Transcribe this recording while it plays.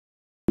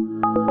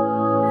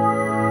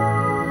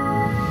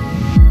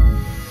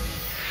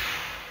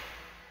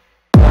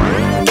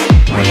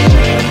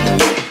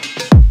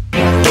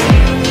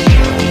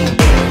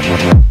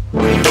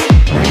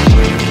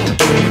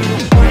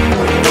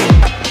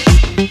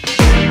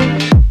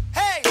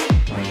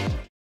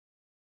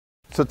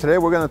So today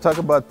we're going to talk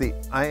about the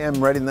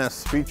IM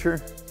Readiness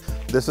feature.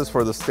 This is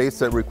for the states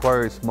that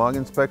require smog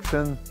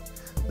inspection.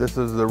 This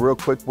is a real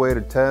quick way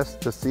to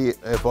test to see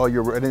if all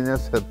your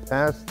readiness have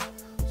passed,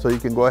 so you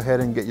can go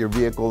ahead and get your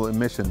vehicle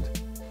emissioned.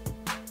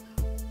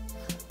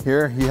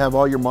 Here you have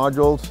all your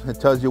modules. It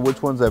tells you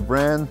which ones have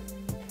ran,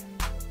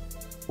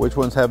 which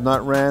ones have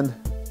not ran,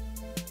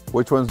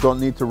 which ones don't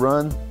need to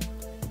run.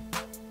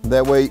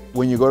 That way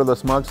when you go to the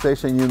smog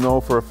station, you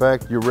know for a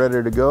fact you're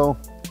ready to go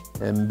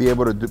and be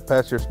able to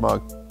pass your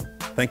smog.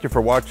 Thank you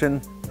for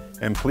watching,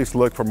 and please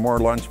look for more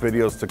launch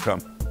videos to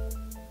come.